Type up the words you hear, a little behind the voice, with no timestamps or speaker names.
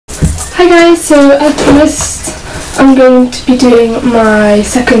Hi guys, so as promised I'm going to be doing my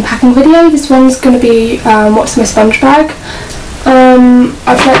second packing video. This one's going to be what's in my sponge bag.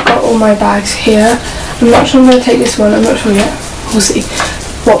 I've got all my bags here. I'm not sure I'm going to take this one, I'm not sure yet. We'll see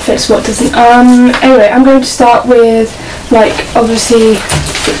what fits, what doesn't. Anyway, I'm going to start with obviously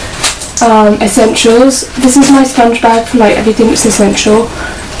essentials. This is my sponge bag for everything that's essential.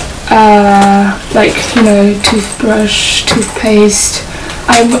 Toothbrush, toothpaste.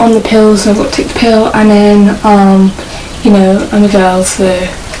 I'm on the pill, so I've got to take the pill, and then I'm a girl, so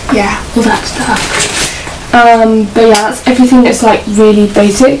yeah, all that stuff. But yeah, that's everything that's really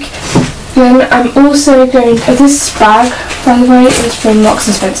basic. Then I'm also going to, this bag, by the way, is from Marks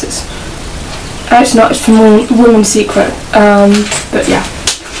and Spencer's. It's not, it's from Women's Secret. But yeah,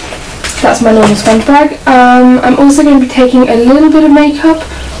 that's my normal sponge bag. I'm also going to be taking a little bit of makeup,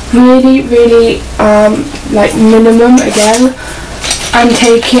 really minimum again. I'm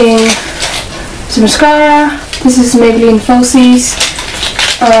taking some mascara. This is Maybelline Falsies.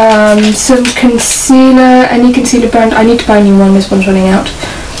 Some concealer, any concealer brand. I need to buy a new one, this one's running out.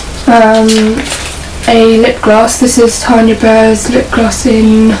 A lip gloss. This is Tanya Burr's lip gloss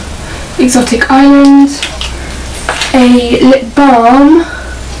in Exotic Island. A lip balm.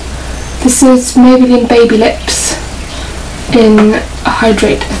 This is Maybelline Baby Lips in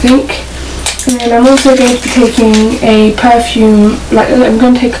Hydrate, I think. And then I'm also going to be taking a perfume, I'm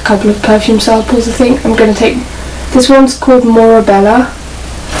going to take a couple of perfume samples, I think. I'm going to take, this one's called Morabella,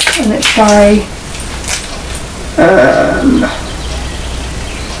 and it's by,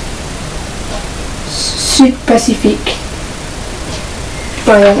 Sud Pacifique.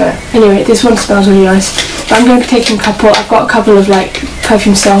 Anyway, this one smells really nice. But I'm going to be taking a couple, I've got a couple of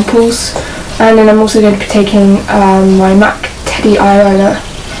perfume samples. And then I'm also going to be taking my MAC Teddy eyeliner,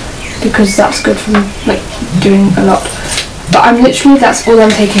 because that's good for doing a lot. But that's all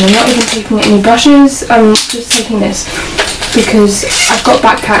I'm taking. I'm not even taking any brushes. I'm just taking this because I've got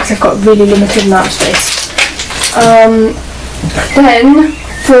backpacks, I've got really limited amount of space. Then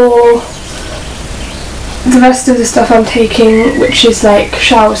for the rest of the stuff I'm taking, which is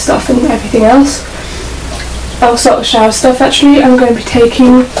shower stuff and everything else, I'll start with shower stuff actually. I'm going to be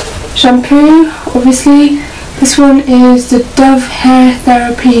taking shampoo, obviously. This one is the Dove Hair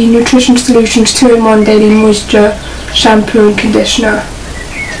Therapy Nutrition Solutions 2-in-1 Daily Moisture Shampoo and Conditioner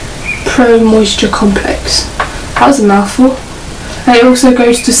Pro Moisture Complex. That was a mouthful. And it also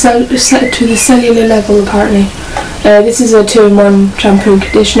goes to the cellular level apparently. This is a 2-in-1 shampoo and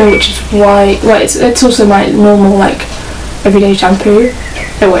conditioner, which is why, it's also my normal everyday shampoo.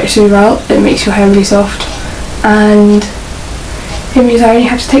 It works really well, it makes your hair really soft, and it means I only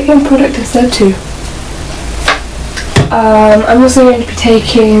have to take one product instead of two. I'm also going to be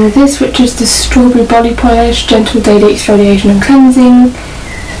taking this, which is the Strawberry Body Polish Gentle Daily Exfoliation and Cleansing,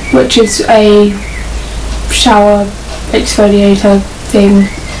 which is a shower exfoliator thing.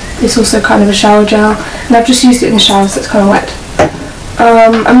 It's also kind of a shower gel, and I've just used it in the shower, so it's kind of wet.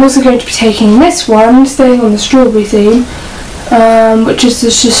 I'm also going to be taking this one, staying on the strawberry theme, which is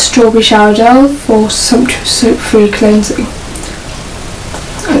just strawberry shower gel for sumptuous soap-free cleansing.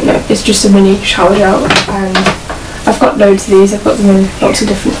 I don't know, it's just a mini shower gel, and I've got loads of these. I've got them in lots of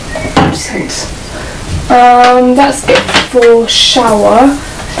different scents. That's it for shower.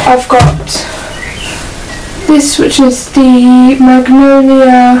 I've got this, which is the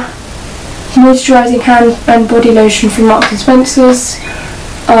Magnolia Moisturising Hand and Body Lotion from Marks and Spencer's.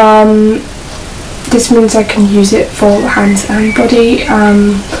 This means I can use it for hands and body.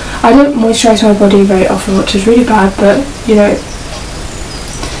 I don't moisturise my body very often, which is really bad, but yeah.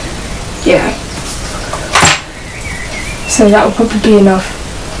 So that will probably be enough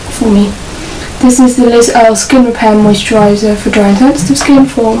for me. This is the Liz Earle Skin Repair Moisturiser for dry and sensitive skin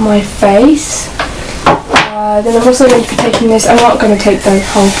for my face. Then I'm also going to be taking this. I'm not going to take the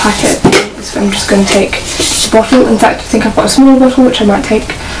whole packet. I'm just going to take the bottle. In fact, I think I've got a smaller bottle, which I might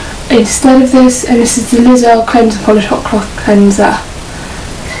take instead of this. And this is the Liz Earle Cleanse and Polish Hot Cloth Cleanser.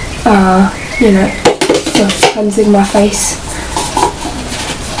 For cleansing my face,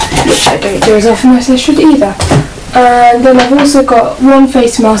 which I don't do as often as I should either. And then I've also got one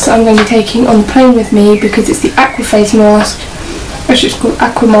face mask that I'm going to be taking on the plane with me, because it's the Aqua face mask. Actually, it's called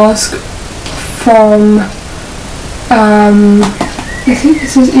Aqua Mask from I think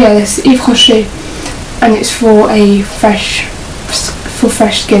this is Yves Rocher, and it's for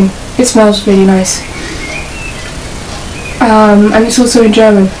fresh skin. It smells really nice, and it's also in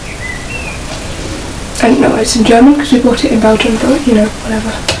German. I don't know why it's in German because we bought it in Belgium, but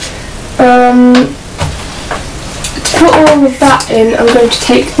whatever. To put all of that in, I'm going to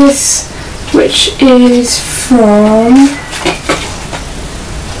take this, which is from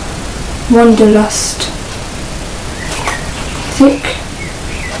Wanderlust, I think.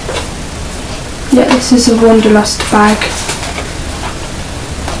 Yeah, this is a Wanderlust bag.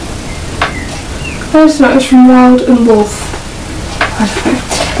 Oh, it's not, it's from Wild and Wolf. I don't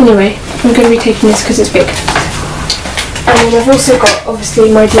know. Anyway, I'm going to be taking this because it's big. And then I've also got,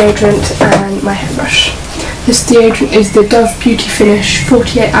 obviously, my deodorant and my hairbrush. This deodorant is the Dove Beauty Finish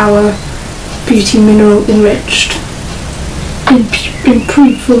 48-hour Beauty Mineral Enriched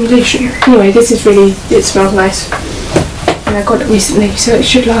Improved Formulation. Anyway, this is really, it smells nice. And I got it recently, so it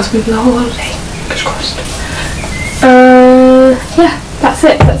should last me the whole holiday. Fingers crossed. Yeah, that's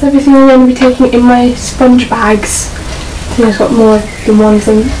it. That's everything I'm going to be taking in my sponge bags. I think I've got more than one of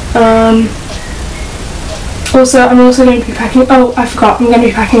them. Also, I'm also going to be packing, oh, I forgot, I'm going to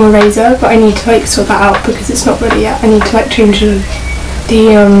be packing a razor, but I need to like sort that out because it's not ready yet. I need to like change the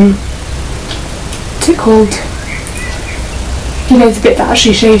what's it called? You know, the bit that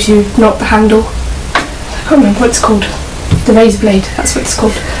actually shaves you, not the handle. I can't remember what it's called. The razor blade, that's what it's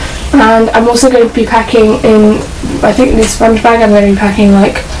called. And I'm also going to be packing in, I think this sponge bag, I'm going to be packing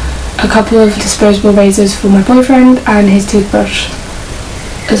like a couple of disposable razors for my boyfriend and his toothbrush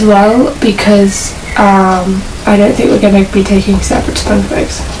as well, because I don't think we're going to be taking separate sponge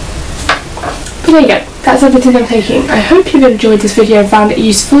bags. But there you go, that's everything I'm taking. I hope you've enjoyed this video and found it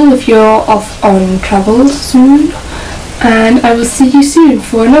useful if you're off on travel soon. And I will see you soon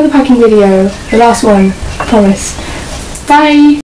for another packing video, the last one, I promise. Bye!